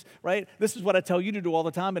 And this is, right? This is what I tell you to do all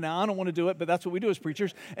the time. And now I don't want to do it, but that's what we do as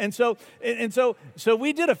preachers. And so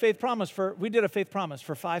we did a faith promise for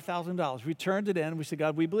 $5,000. We turned it in. And we said,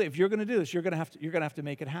 God, we believe if you're going to do this, you're going to have to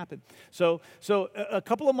make it happen. So a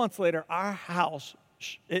couple of months later, our house,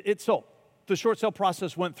 it sold. The short sale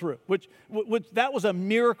process went through, which that was a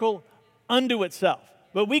miracle unto itself.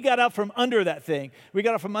 But we got out from under that thing. We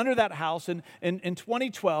got out from under that house in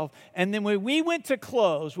 2012. And then when we went to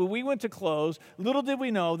close, little did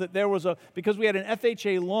we know that there was because we had an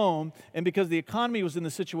FHA loan and because the economy was in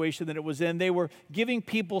the situation that it was in, they were giving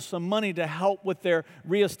people some money to help with their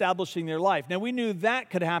reestablishing their life. Now, we knew that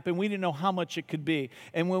could happen. We didn't know how much it could be.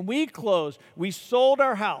 And when we closed, we sold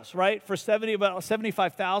our house, right, for about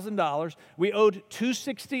 $75,000. We owed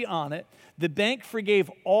 $260,000 on it. The bank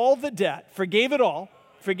forgave all the debt, forgave it all,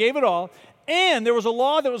 and there was a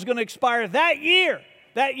law that was going to expire that year,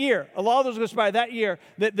 a law that was going to expire that year,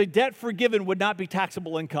 that the debt forgiven would not be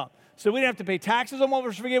taxable income. So we didn't have to pay taxes on what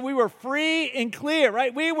was forgiven. We were free and clear,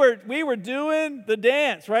 right? We were doing the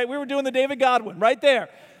dance, right? We were doing the David Godwin right there,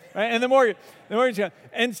 right? And the mortgage.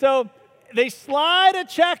 And so they slide a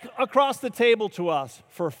check across the table to us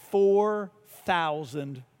for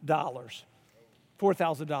 $4,000.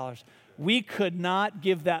 $4,000. We could not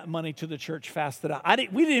give that money to the church fast enough.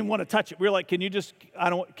 We didn't want to touch it. We were like, can you just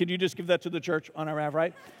give that to the church on our behalf,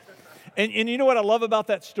 right? And you know what I love about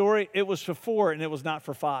that story? It was for 4 and it was not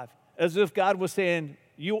for 5. As if God was saying,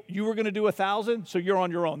 you were going to do 1,000, so you're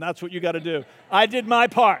on your own. That's what you got to do. I did my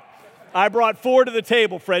part. I brought 4 to the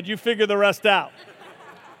table, Fred. You figure the rest out.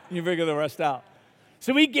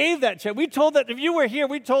 So we gave that check. We told that, if you were here,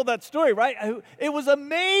 we told that story, right? It was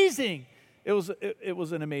amazing. It was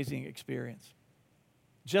an amazing experience.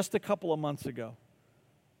 Just a couple of months ago,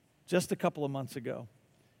 just a couple of months ago.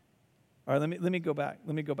 All right, let me go back.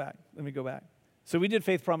 So we did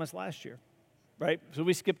Faith Promise last year, right? So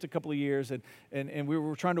we skipped a couple of years, and we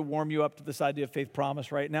were trying to warm you up to this idea of Faith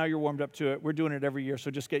Promise, right? Now you're warmed up to it. We're doing it every year, so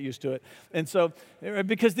just get used to it. And so,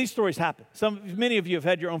 because these stories happen. Many of you have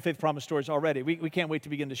had your own Faith Promise stories already. We can't wait to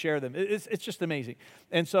begin to share them. It's just amazing.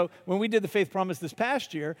 And so when we did the Faith Promise this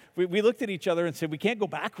past year, we looked at each other and said, we can't go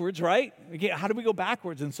backwards, right? How do we go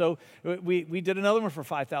backwards? And so we did another one for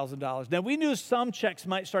 $5,000. Now, we knew some checks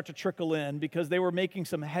might start to trickle in because they were making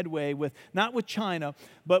some headway with, not with China,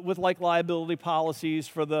 but with like liability policies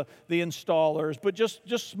for the installers, but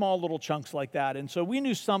just small little chunks like that. And so we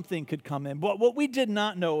knew something could come in. But what we did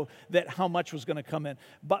not know that how much was going to come in.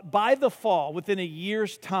 But by the fall, within a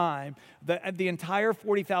year's time, the entire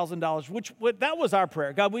 $40,000, which that was our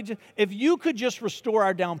prayer. God, if you could just restore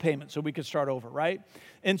our down payment so we could start over, right?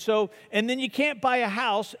 And then you can't buy a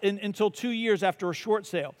house until 2 years after a short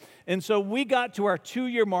sale. And so we got to our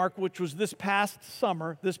 2-year mark, which was this past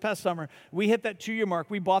summer. We hit that 2-year mark.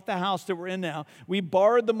 We bought the house that we're in now. We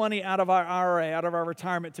borrowed the money out of our IRA, out of our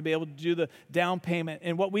retirement, to be able to do the down payment.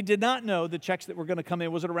 And what we did not know, the checks that were going to come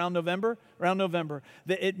in, was it around November? Around November,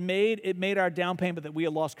 that it made our down payment that we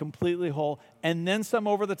had lost completely whole, and then some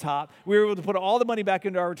over the top. We were able to put all the money back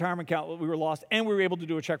into our retirement account that we were lost, and we were able to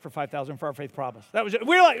do a check for $5,000 for our Faith Promise. That was it.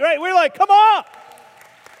 We're like, come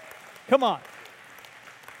on.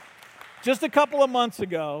 Just a couple of months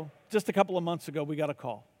ago, we got a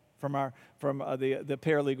call from the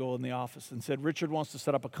paralegal in the office and said, Richard wants to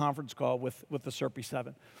set up a conference call with the SERPI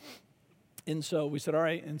 7. And so we said, all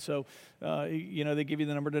right. And so, they give you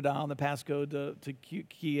the number to dial and the passcode to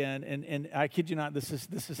key in. And I kid you not, this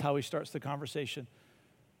is how he starts the conversation.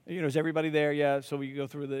 Is everybody there? Yeah. So we go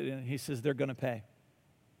through and he says, they're going to pay.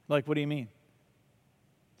 Like, what do you mean?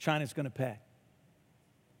 China's going to pay.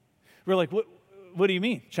 We're like, what do you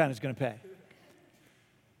mean China's going to pay?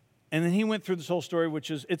 And then he went through this whole story,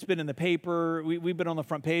 it's been in the paper. We've been on the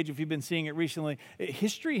front page if you've been seeing it recently.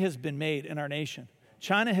 History has been made in our nation.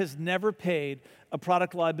 China has never paid a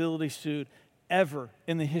product liability suit ever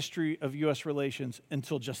in the history of U.S. relations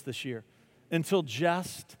until just this year.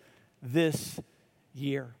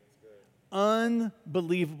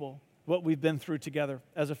 Unbelievable what we've been through together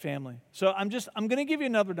as a family. So I'm going to give you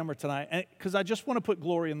another number tonight because I just want to put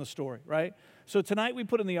glory in the story, right? So tonight we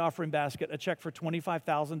put in the offering basket a check for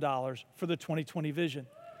 $25,000 for the 2020 vision.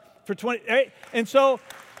 Right? And so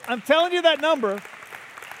I'm telling you that number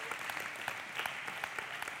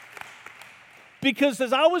because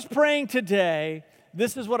as I was praying today,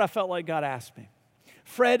 this is what I felt like God asked me.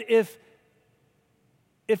 Fred, if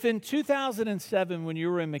in 2007 when you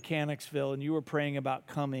were in Mechanicsville and you were praying about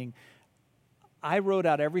coming, I wrote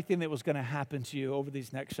out everything that was going to happen to you over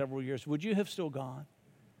these next several years, would you have still gone?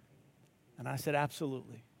 And I said,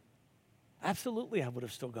 absolutely. Absolutely, I would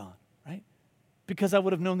have still gone, right? Because I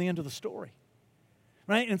would have known the end of the story,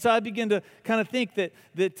 right? And so I began to kind of think that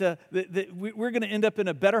we're going to end up in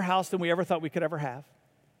a better house than we ever thought we could ever have,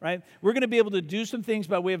 right? We're going to be able to do some things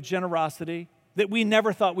by way of generosity that we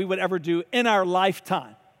never thought we would ever do in our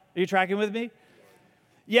lifetime. Are you tracking with me?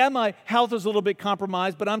 Yeah, my health is a little bit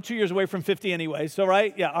compromised, but I'm 2 years away from 50 anyway, so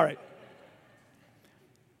right? Yeah, all right.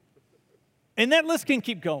 And that list can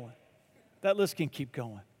keep going.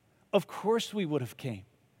 Of course we would have came,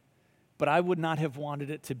 but I would not have wanted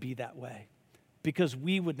it to be that way because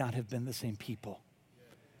we would not have been the same people.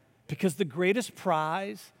 Because the greatest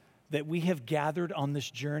prize that we have gathered on this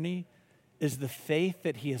journey is the faith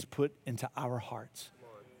that He has put into our hearts.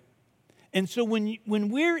 And so when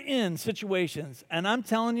we're in situations, and I'm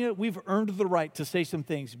telling you, we've earned the right to say some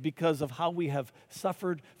things because of how we have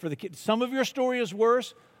suffered for the kids. Some of your story is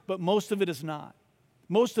worse, but most of it is not.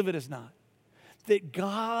 That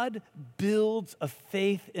God builds a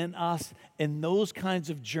faith in us in those kinds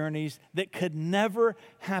of journeys that could never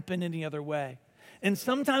happen any other way. And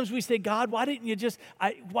sometimes we say, God, why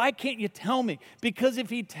can't you tell me? Because if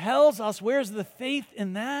He tells us, where's the faith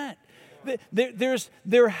in that?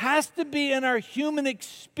 There has to be in our human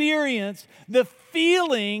experience the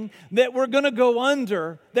feeling that we're going to go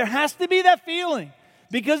under. There has to be that feeling.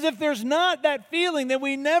 Because if there's not that feeling, then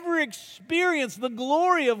we never experience the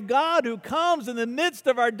glory of God who comes in the midst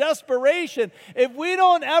of our desperation. If we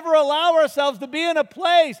don't ever allow ourselves to be in a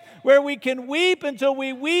place where we can weep until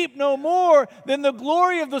we weep no more, then the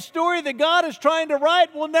glory of the story that God is trying to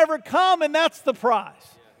write will never come, and that's the prize.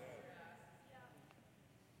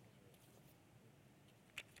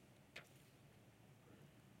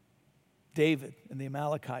 David and the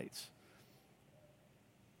Amalekites.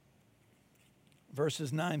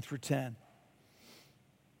 Verses 9 through 10.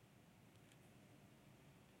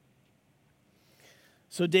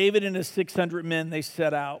 So David and his 600 men, they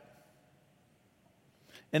set out.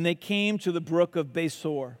 And they came to the brook of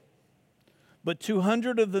Besor. But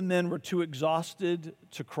 200 of the men were too exhausted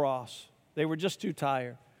to cross. They were just too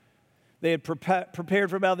tired. They had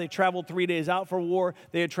prepared for battle. They traveled 3 days out for war.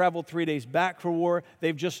 They had traveled 3 days back for war.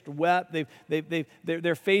 They've just wept.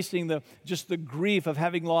 They're facing the grief of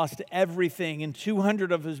having lost everything. And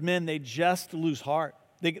 200 of his men, they just lose heart.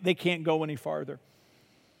 They can't go any farther.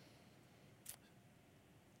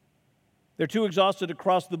 They're too exhausted to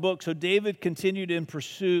cross the brook. So David continued in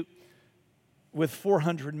pursuit with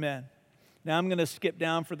 400 men. Now I'm going to skip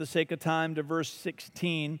down for the sake of time to verse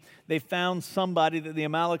 16. They found somebody that the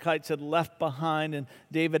Amalekites had left behind, and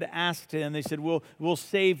David asked him. They said, we'll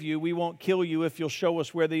save you. We won't kill you if you'll show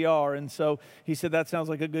us where they are. And so he said, that sounds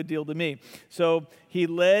like a good deal to me. So he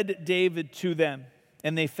led David to them.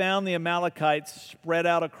 And they found the Amalekites spread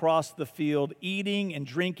out across the field, eating and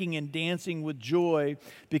drinking and dancing with joy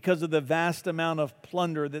because of the vast amount of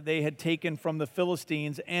plunder that they had taken from the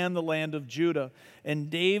Philistines and the land of Judah. And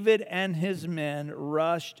David and his men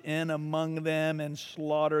rushed in among them and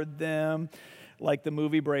slaughtered them like the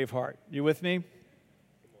movie Braveheart. You with me?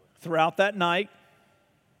 Throughout that night,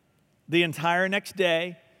 the entire next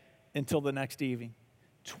day, until the next evening.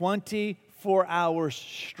 24 hours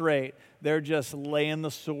straight. They're just laying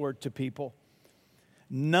the sword to people.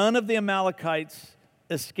 None of the Amalekites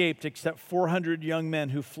escaped except 400 young men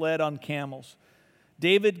who fled on camels.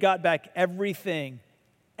 David got back everything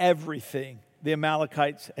the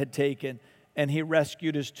Amalekites had taken, and he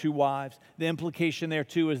rescued his 2 wives. The implication there,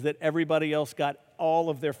 too, is that everybody else got all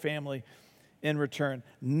of their family in return.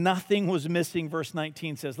 Nothing was missing, verse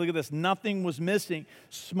 19 says. Look at this. Nothing was missing,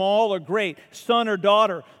 small or great, son or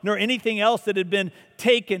daughter, nor anything else that had been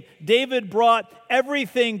taken. David brought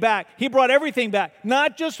everything back. He brought everything back.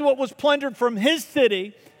 Not just what was plundered from his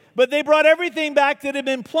city, but they brought everything back that had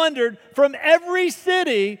been plundered from every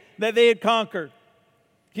city that they had conquered.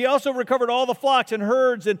 He also recovered all the flocks and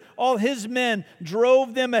herds, and all his men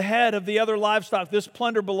drove them ahead of the other livestock. This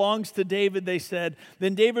plunder belongs to David, they said.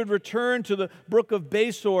 Then David returned to the brook of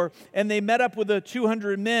Besor, and they met up with the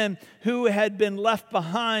 200 men who had been left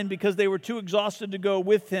behind because they were too exhausted to go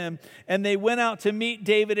with him. And they went out to meet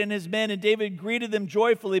David and his men, and David greeted them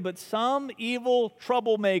joyfully. But some evil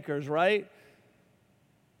troublemakers, right,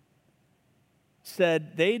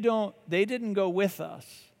 said, they didn't go with us.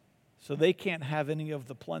 So they can't have any of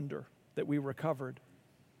the plunder that we recovered.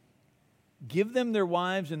 Give them their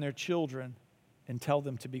wives and their children and tell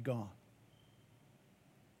them to be gone.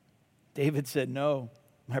 David said, no,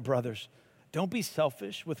 my brothers, don't be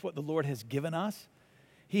selfish with what the Lord has given us.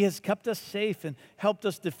 He has kept us safe and helped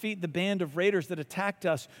us defeat the band of raiders that attacked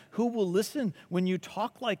us. Who will listen when you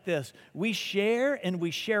talk like this? We share and we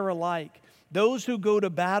share alike. Those who go to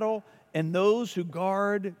battle and those who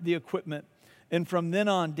guard the equipment. And from then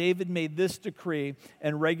on, David made this decree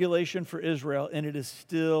and regulation for Israel, and it is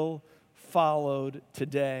still followed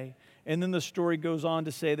today. And then the story goes on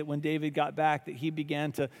to say that when David got back, that he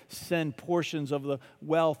began to send portions of the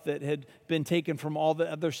wealth that had been taken from all the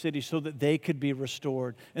other cities so that they could be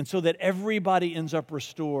restored. And so that everybody ends up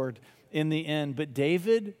restored in the end. But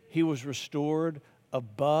David, he was restored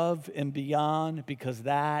above and beyond because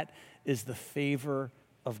that is the favor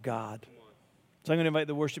of God. So I'm going to invite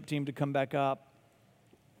the worship team to come back up.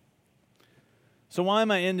 So why am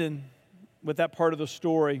I ending with that part of the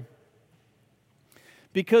story?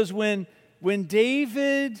 Because when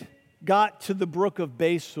David got to the brook of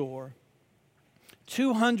Besor,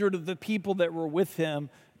 200 of the people that were with him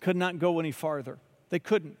could not go any farther. They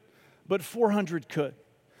couldn't, but 400 could.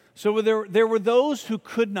 So there were those who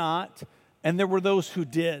could not, and there were those who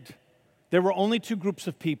did. There were only 2 groups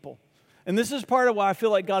of people. And this is part of why I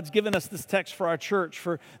feel like God's given us this text for our church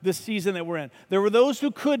for this season that we're in. There were those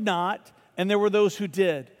who could not, and there were those who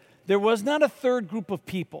did. There was not a third group of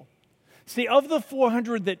people. See, of the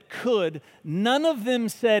 400 that could, none of them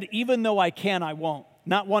said, even though I can, I won't.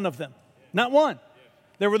 Not one of them. Not one.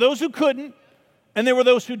 There were those who couldn't, and there were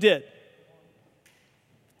those who did.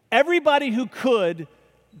 Everybody who could,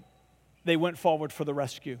 they went forward for the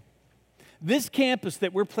rescue. This campus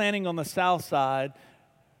that we're planning on the south side,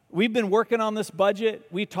 we've been working on this budget.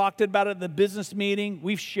 We talked about it at the business meeting.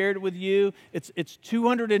 We've shared it with you. It's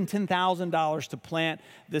 $210,000 to plant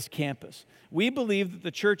this campus. We believe that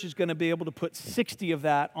the church is going to be able to put 60 of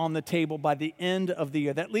that on the table by the end of the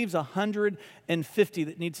year. That leaves 150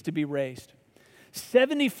 that needs to be raised.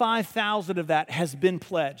 75,000 of that has been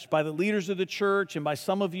pledged by the leaders of the church and by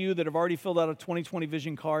some of you that have already filled out a 2020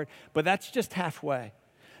 vision card, but that's just halfway.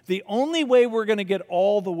 The only way we're going to get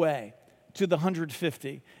all the way to the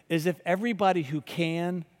 150 is if everybody who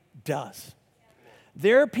can does.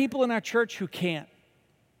 There are people in our church who can't,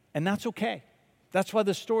 and that's okay. That's why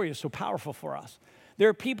this story is so powerful for us. There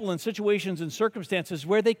are people in situations and circumstances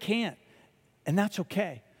where they can't, and that's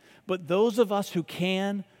okay. But those of us who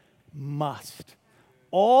can must.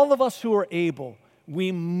 All of us who are able,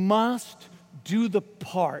 we must do the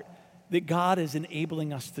part that God is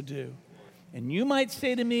enabling us to do. And you might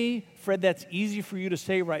say to me, Fred, that's easy for you to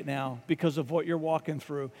say right now because of what you're walking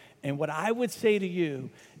through. And what I would say to you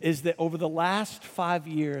is that over the last 5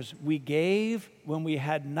 years, we gave when we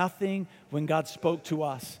had nothing, when God spoke to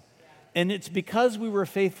us. And it's because we were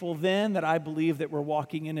faithful then that I believe that we're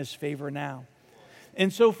walking in His favor now.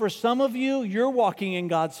 And so for some of you, you're walking in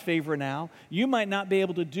God's favor now. You might not be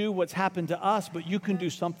able to do what's happened to us, but you can do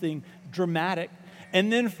something dramatic. And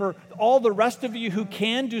then for all the rest of you who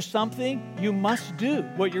can do something, you must do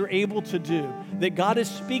what you're able to do, that God is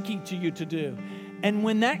speaking to you to do. And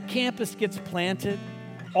when that campus gets planted,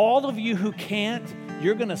 all of you who can't,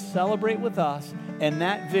 you're going to celebrate with us and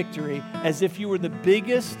that victory as if you were the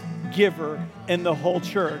biggest giver in the whole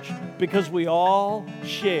church, because we all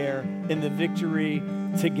share in the victory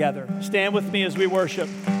together. Stand with me as we worship.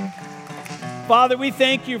 Father, we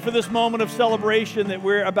thank you for this moment of celebration that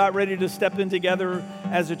we're about ready to step in together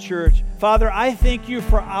as a church. Father, I thank you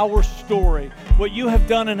for our story, what you have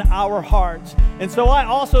done in our hearts. And so I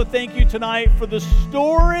also thank you tonight for the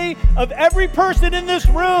story of every person in this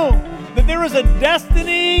room, that there is a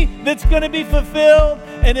destiny that's going to be fulfilled.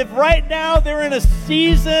 And if right now they're in a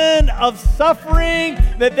season of suffering,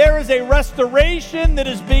 that there is a restoration that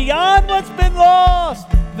is beyond what's been lost.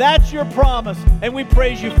 That's your promise. And we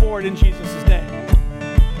praise you for it in Jesus' name.